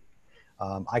rarity.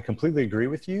 I completely agree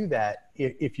with you that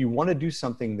if you want to do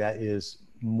something that is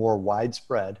more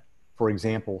widespread, for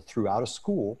example, throughout a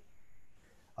school,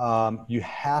 you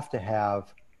have to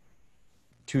have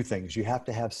two things. You have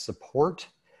to have support,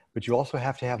 but you also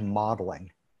have to have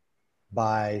modeling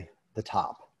by the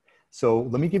top. So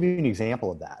let me give you an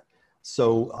example of that.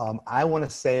 So I want to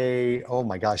say, oh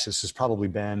my gosh, this has probably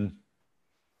been,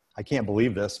 I can't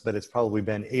believe this, but it's probably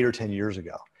been 8 or 10 years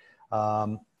ago.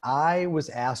 I was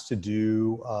asked to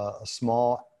do a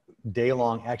small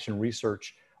day-long action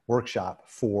research workshop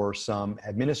for some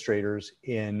administrators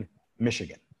in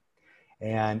Michigan.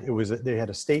 And they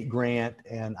had a state grant,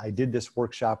 and I did this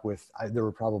workshop with, there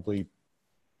were probably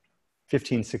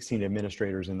 15, 16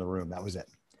 administrators in the room. That was it.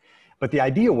 But the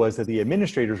idea was that the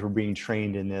administrators were being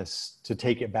trained in this to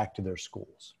take it back to their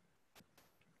schools.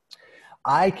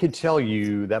 I could tell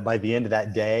you that by the end of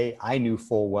that day, I knew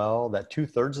full well that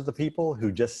 2/3 of the people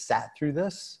who just sat through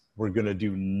this were going to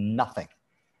do nothing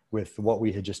with what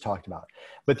we had just talked about.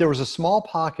 But there was a small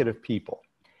pocket of people.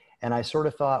 And I sort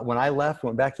of thought, when I left,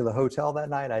 went back to the hotel that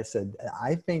night, I said,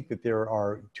 I think that there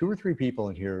are 2 or 3 people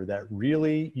in here that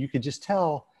really, you could just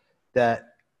tell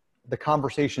that the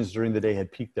conversations during the day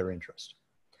had piqued their interest.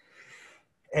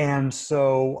 And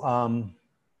so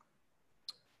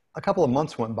a couple of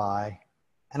months went by,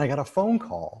 and I got a phone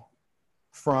call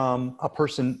from a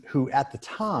person who at the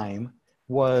time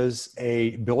was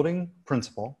a building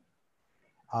principal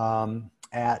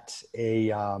at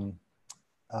a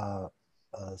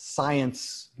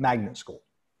science magnet school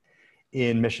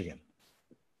in Michigan.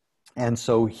 And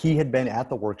so he had been at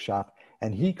the workshop,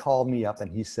 and he called me up and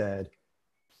he said,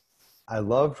 I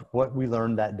loved what we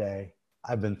learned that day.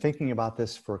 I've been thinking about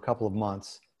this for a couple of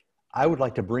months. I would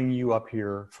like to bring you up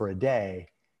here for a day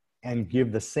and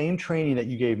give the same training that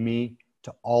you gave me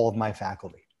to all of my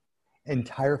faculty,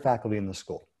 entire faculty in the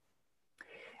school.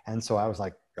 And so I was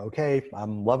like, okay,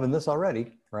 I'm loving this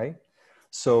already, right?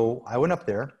 So I went up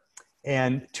there,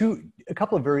 and a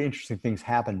couple of very interesting things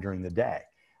happened during the day.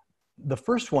 The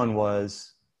first one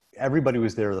was everybody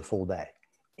was there the full day,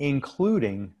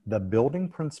 including the building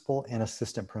principal and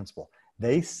assistant principal.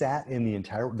 They sat in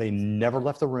they never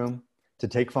left the room to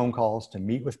take phone calls, to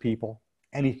meet with people,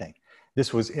 anything.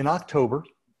 This was in October,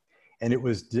 and it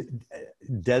was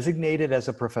designated as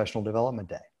a professional development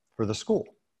day for the school.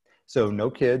 So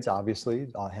no kids, obviously,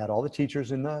 had all the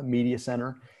teachers in the media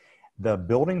center. The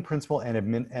building principal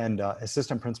and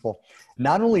assistant principal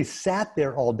not only sat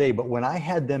there all day, but when I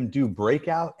had them do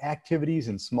breakout activities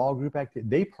and small group activities,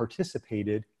 they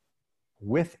participated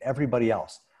with everybody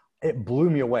else. It blew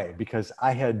me away because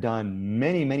I had done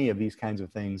many, many of these kinds of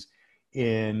things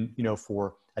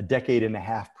for a decade and a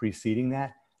half preceding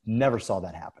that. Never saw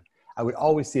that happen. I would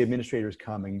always see administrators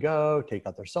come and go, take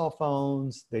out their cell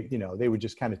phones. They would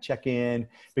just kind of check in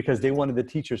because they wanted the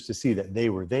teachers to see that they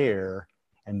were there,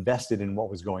 invested in what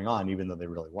was going on, even though they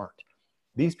really weren't.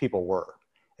 These people were.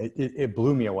 It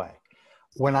blew me away.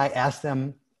 When I asked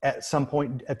them at some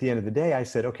point at the end of the day, I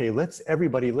said, okay,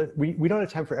 we don't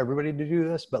have time for everybody to do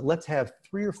this, but let's have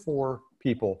 3 or 4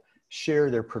 people share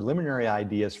their preliminary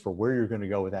ideas for where you're going to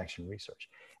go with action research.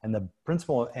 And the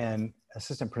principal and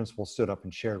assistant principal stood up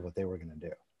and shared what they were going to do.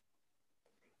 It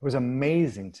was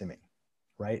amazing to me,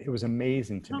 right? It was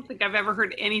amazing to me. I don't think I've ever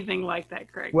heard anything like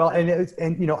that, Craig. Well,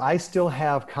 I still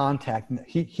have contact.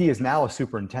 He is now a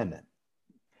superintendent.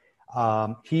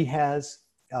 He has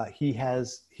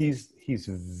he's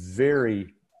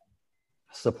very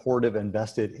supportive and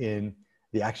vested in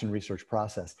the action research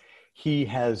process. He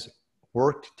has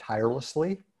worked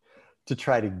tirelessly to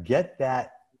try to get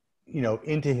that,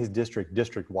 into his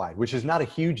district wide, which is not a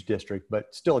huge district,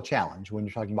 but still a challenge when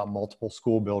you're talking about multiple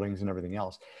school buildings and everything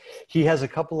else. He has a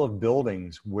couple of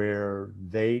buildings where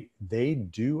they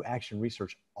do action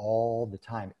research all the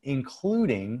time,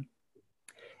 including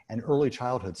an early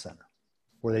childhood center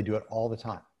where they do it all the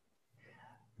time.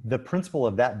 The principal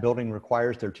of that building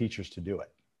requires their teachers to do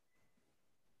it.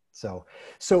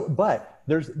 But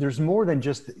there's more than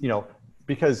just,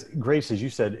 because Grace, as you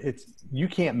said, you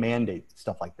can't mandate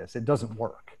stuff like this. It doesn't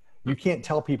work. You can't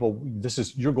tell people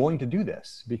you're going to do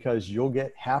this, because you'll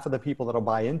get half of the people that'll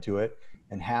buy into it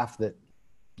and half that,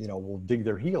 will dig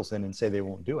their heels in and say they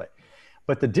won't do it.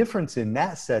 But the difference in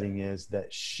that setting is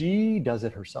that she does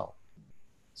it herself.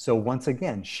 So once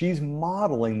again, she's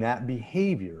modeling that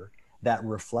behavior, that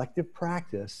reflective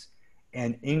practice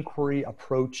and inquiry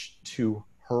approach to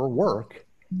her work.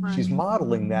 Right. She's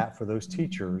modeling that for those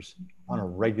teachers on a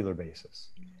regular basis.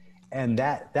 And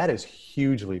that is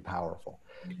hugely powerful.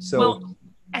 So,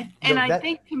 I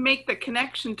think to make the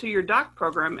connection to your doc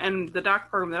program and the doc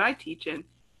program that I teach in,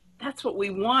 that's what we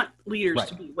want leaders right.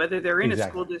 to be, whether they're in a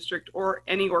school district or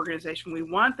any organization. We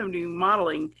want them to be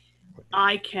modeling,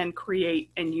 I can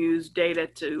create and use data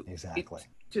to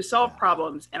solve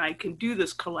problems, and I can do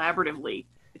this collaboratively.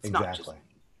 It's not just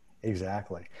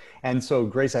Exactly. And so,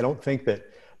 Grace, I don't think that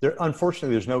unfortunately,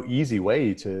 there's no easy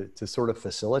way to sort of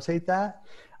facilitate that.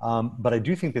 But I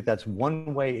do think that that's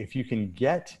one way. If you can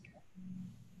get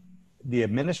the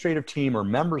administrative team or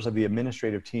members of the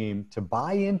administrative team to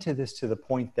buy into this to the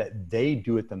point that they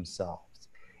do it themselves.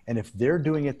 And if they're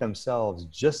doing it themselves,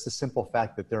 just the simple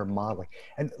fact that they're modeling.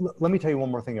 And let me tell you one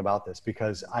more thing about this,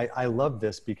 because I love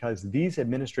this, because these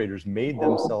administrators made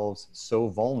themselves so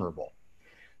vulnerable.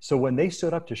 So when they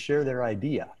stood up to share their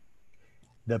idea,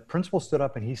 the principal stood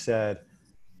up and he said,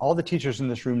 all the teachers in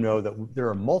this room know that there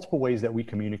are multiple ways that we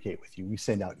communicate with you. We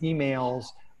send out emails,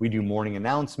 we do morning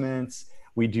announcements,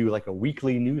 we do like a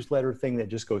weekly newsletter thing that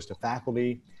just goes to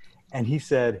faculty. And he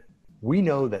said, we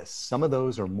know that some of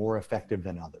those are more effective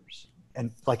than others.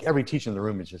 And like every teacher in the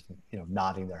room is just,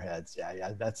 nodding their heads.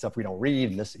 Yeah, that stuff we don't read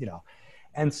and this,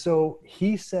 And so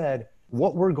he said,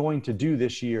 what we're going to do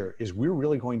this year is we're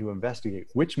really going to investigate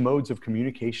which modes of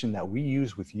communication that we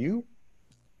use with you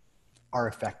are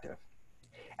effective.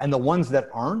 And the ones that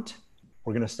aren't,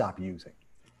 we're going to stop using.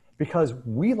 Because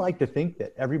we like to think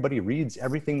that everybody reads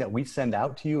everything that we send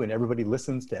out to you and everybody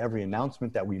listens to every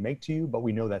announcement that we make to you, but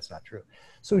we know that's not true.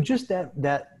 So just that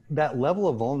level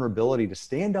of vulnerability to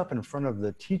stand up in front of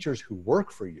the teachers who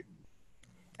work for you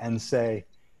and say,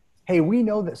 hey, we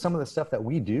know that some of the stuff that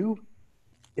we do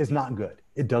is not good.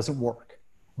 It doesn't work,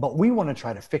 but we want to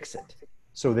try to fix it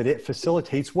so that it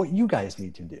facilitates what you guys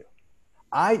need to do.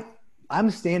 I'm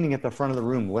standing at the front of the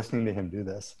room listening to him do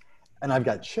this, and I've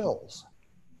got chills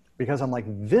because I'm like,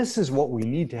 this is what we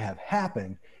need to have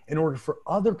happen in order for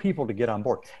other people to get on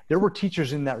board. There were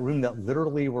teachers in that room that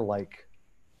literally were like,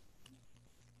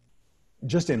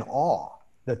 just in awe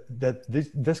that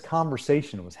this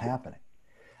conversation was happening.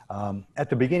 At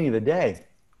the beginning of the day,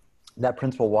 that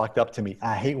principal walked up to me.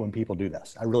 I hate when people do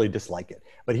this. I really dislike it.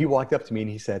 But he walked up to me and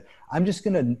he said, I'm just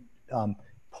going to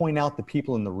point out the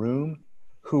people in the room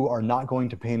who are not going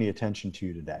to pay any attention to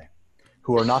you today,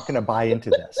 who are not going to buy into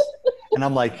this. And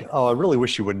I'm like, oh, I really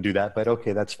wish you wouldn't do that, but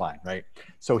okay, that's fine, right?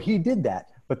 So he did that.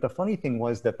 But the funny thing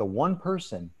was that the one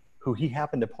person who he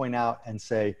happened to point out and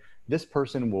say, this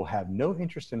person will have no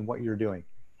interest in what you're doing,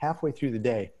 halfway through the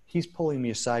day, he's pulling me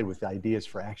aside with ideas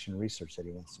for action research that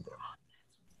he wants to do.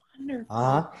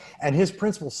 Wonderful. And his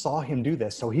principal saw him do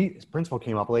this. So his principal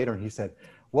came up later and he said,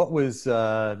 what was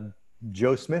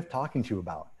Joe Smith talking to you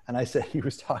about? And I said, he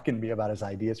was talking to me about his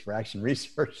ideas for action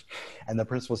research. And the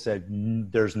principal said,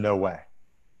 there's no way.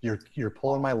 You're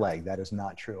pulling my leg. That is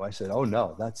not true. I said, oh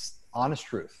no, that's honest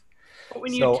truth. But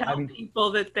when you tell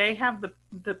people that they have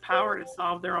the power to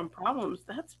solve their own problems,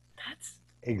 that's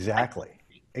exactly.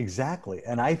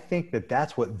 And I think that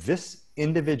that's what this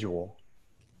individual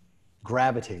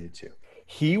gravitated to.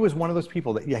 He was one of those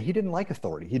people that, he didn't like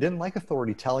authority. He didn't like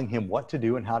authority telling him what to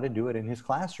do and how to do it in his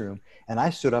classroom. And I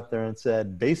stood up there and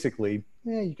said, basically,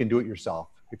 you can do it yourself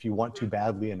if you want to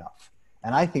badly enough.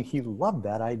 And I think he loved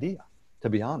that idea, to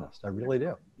be honest. I really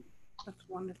do. That's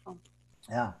wonderful.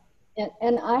 Yeah.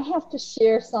 And I have to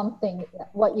share something,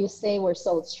 what you say were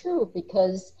so true,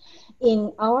 because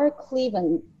in our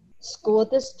Cleveland school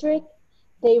district,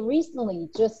 they recently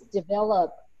just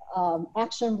developed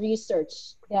action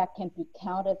research that can be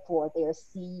counted for their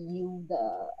CU,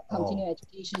 the continuing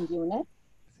education unit.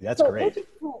 That's so great. Which is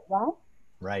cool, right?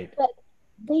 Right. But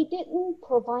they didn't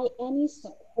provide any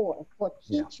support for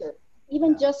teachers,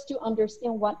 even Yeah. just to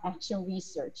understand what action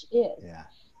research is. Yeah.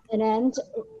 And then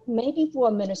maybe for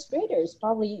administrators,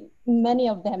 probably many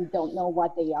of them don't know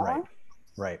what they are. Right.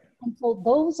 Right. And so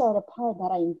those are the parts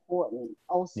that are important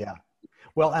also. Yeah.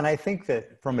 Well, and I think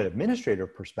that from an administrator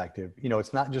perspective,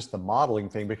 it's not just the modeling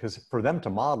thing, because for them to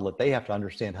model it, they have to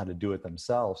understand how to do it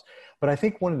themselves. But I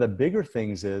think one of the bigger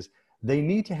things is they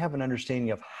need to have an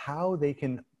understanding of how they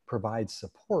can provide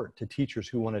support to teachers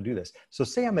who want to do this. So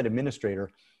say I'm an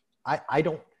administrator,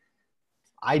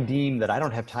 I deem that I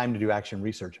don't have time to do action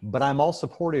research, but I'm all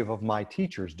supportive of my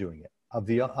teachers doing it,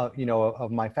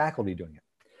 of my faculty doing it.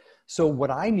 So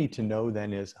what I need to know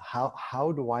then is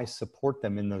how do I support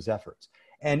them in those efforts?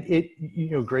 And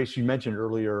Grace, you mentioned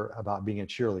earlier about being a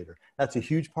cheerleader. That's a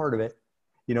huge part of it.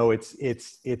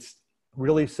 It's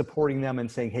really supporting them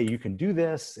and saying, hey, you can do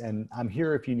this, and I'm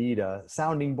here if you need a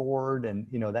sounding board, and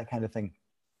that kind of thing.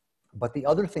 But the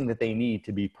other thing that they need,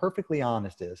 to be perfectly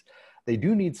honest, is they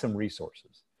do need some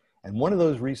resources. And one of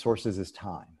those resources is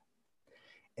time.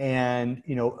 And,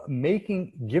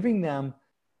 giving them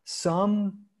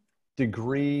some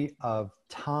degree of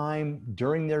time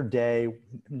during their day,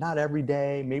 not every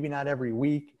day, maybe not every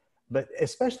week, but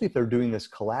especially if they're doing this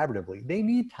collaboratively, they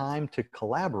need time to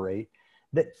collaborate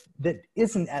that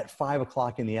isn't at 5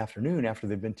 o'clock in the afternoon after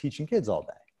they've been teaching kids all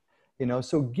day.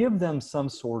 So give them some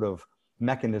sort of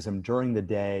mechanism during the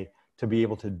day to be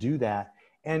able to do that.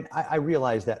 And I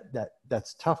realize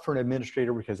that's tough for an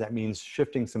administrator, because that means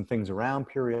shifting some things around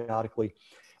periodically.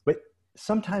 But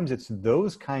sometimes it's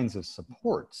those kinds of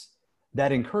supports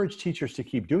that encourage teachers to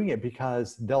keep doing it,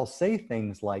 because they'll say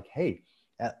things like, hey,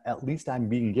 at least I'm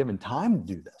being given time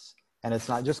to do this. And it's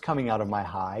not just coming out of my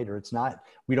hide, or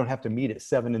we don't have to meet at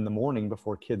 7 in the morning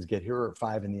before kids get here, or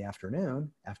 5 in the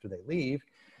afternoon after they leave.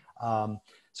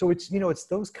 So it's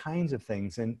those kinds of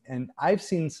things. And I've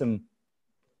seen some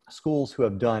schools who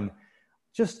have done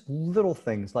just little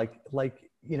things like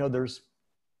there's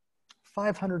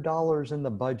 $500 in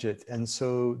the budget, and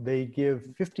so they give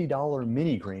 $50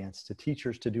 mini grants to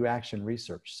teachers to do action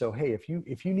research. So hey, if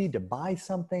you need to buy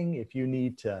something, if you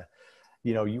need to,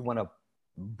 you want to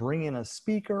bring in a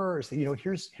speaker,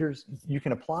 here's you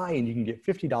can apply and you can get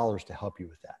 $50 to help you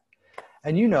with that.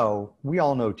 And we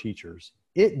all know teachers,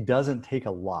 it doesn't take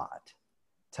a lot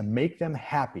to make them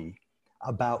happy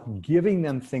about giving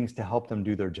them things to help them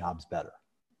do their jobs better.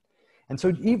 And so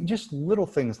even just little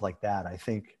things like that, I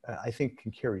think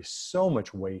can carry so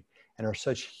much weight and are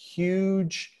such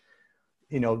huge,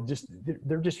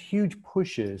 they're just huge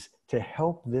pushes to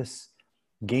help this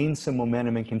gain some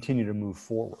momentum and continue to move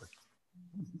forward.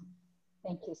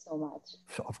 Thank you so much.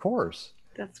 Of course.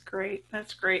 That's great.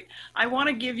 That's great. I want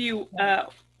to give you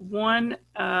one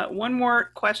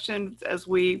more question as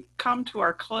we come to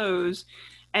our close,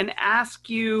 and ask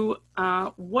you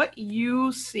what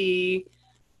you see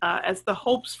as the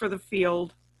hopes for the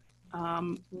field,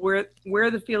 where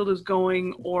the field is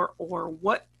going, or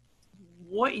what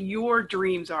your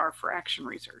dreams are for action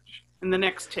research in the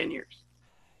next 10 years.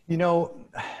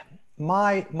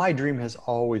 My dream has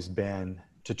always been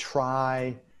to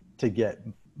try to get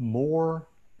more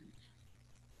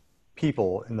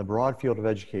people in the broad field of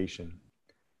education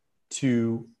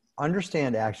to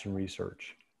understand action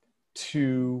research,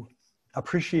 to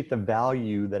appreciate the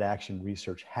value that action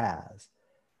research has,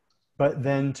 but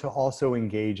then to also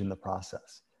engage in the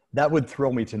process. That would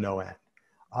thrill me to no end.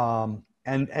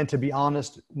 And to be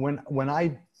honest, when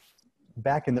I,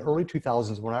 back in the early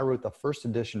 2000s, when I wrote the first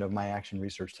edition of my action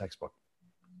research textbook,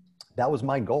 that was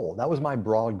my goal. That was my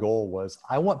broad goal, was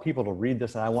I want people to read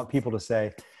this and I want people to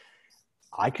say,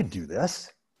 I could do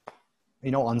this.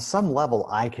 On some level,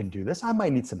 I can do this. I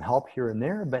might need some help here and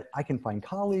there, but I can find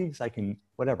colleagues, I can,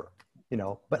 whatever,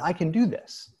 but I can do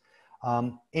this.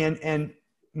 And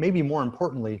maybe more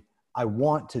importantly, I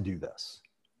want to do this.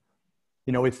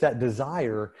 It's that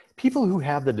desire. People who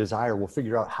have the desire will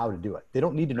figure out how to do it. They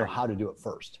don't need to know how to do it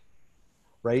first,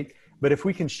 right? But if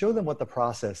we can show them what the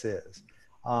process is,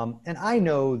 and I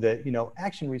know that,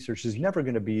 action research is never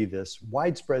going to be this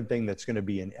widespread thing that's going to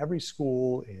be in every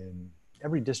school, in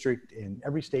every district, in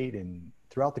every state, and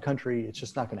throughout the country. It's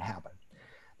just not going to happen.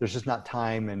 There's just not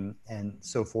time and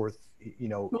so forth,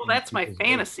 Well, that's my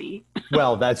fantasy.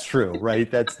 Well, that's true,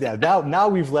 right? Now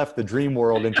we've left the dream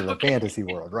world into the fantasy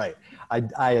world, right?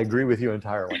 I agree with you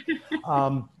entirely.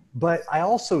 But I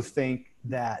also think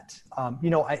that,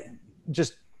 I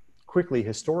just quickly,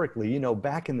 historically,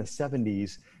 back in the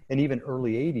 70s and even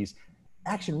early 80s,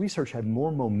 action research had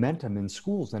more momentum in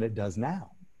schools than it does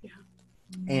now. Yeah.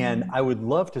 And I would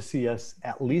love to see us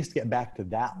at least get back to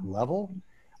that level,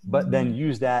 but then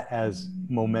use that as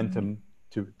momentum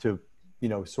to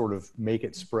sort of make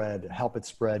it spread, help it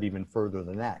spread even further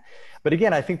than that. But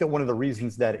again, I think that one of the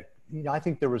reasons that, I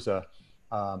think there was an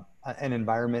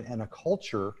environment and a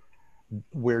culture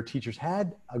where teachers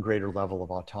had a greater level of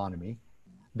autonomy,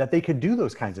 that they could do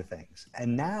those kinds of things.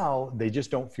 And now they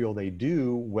just don't feel they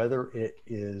do, whether it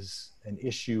is an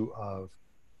issue of,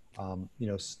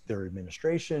 their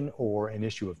administration or an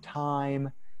issue of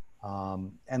time.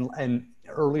 And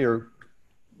earlier,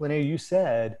 Linnea, you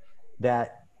said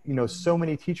that, so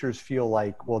many teachers feel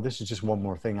like, well, this is just one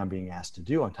more thing I'm being asked to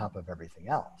do on top of everything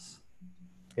else.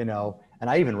 And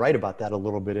I even write about that a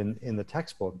little bit in the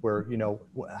textbook where,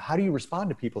 how do you respond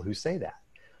to people who say that?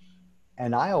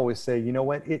 And I always say, you know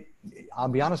what, I'll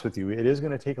be honest with you, it is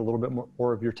going to take a little bit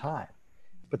more of your time.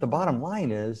 But the bottom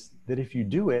line is that if you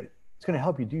do it, it's going to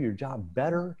help you do your job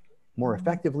better, more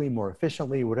effectively, more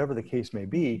efficiently, whatever the case may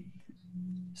be.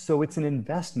 So it's an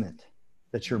investment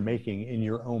that you're making in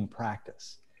your own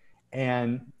practice.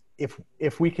 And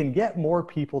if we can get more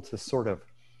people to sort of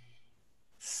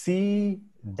see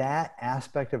that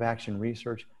aspect of action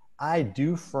research, I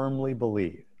do firmly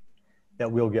believe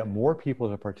that we'll get more people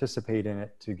to participate in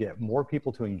it, to get more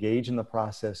people to engage in the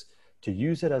process, to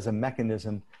use it as a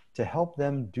mechanism to help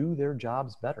them do their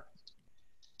jobs better.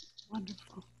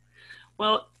 Wonderful.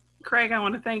 Well, Craig, I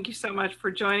want to thank you so much for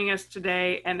joining us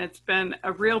today, and it's been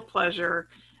a real pleasure.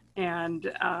 And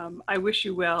I wish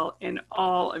you well in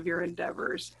all of your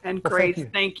endeavors. And Grace,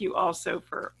 thank you also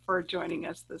for joining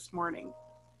us this morning.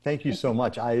 Thank you so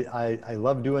much. I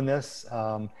love doing this.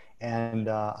 And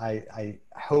I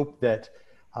hope that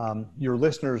your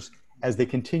listeners, as they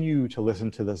continue to listen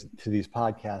to these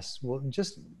podcasts, will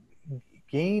just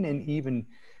gain an even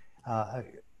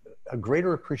a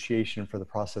greater appreciation for the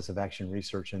process of action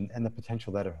research and the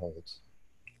potential that it holds.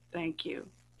 Thank you.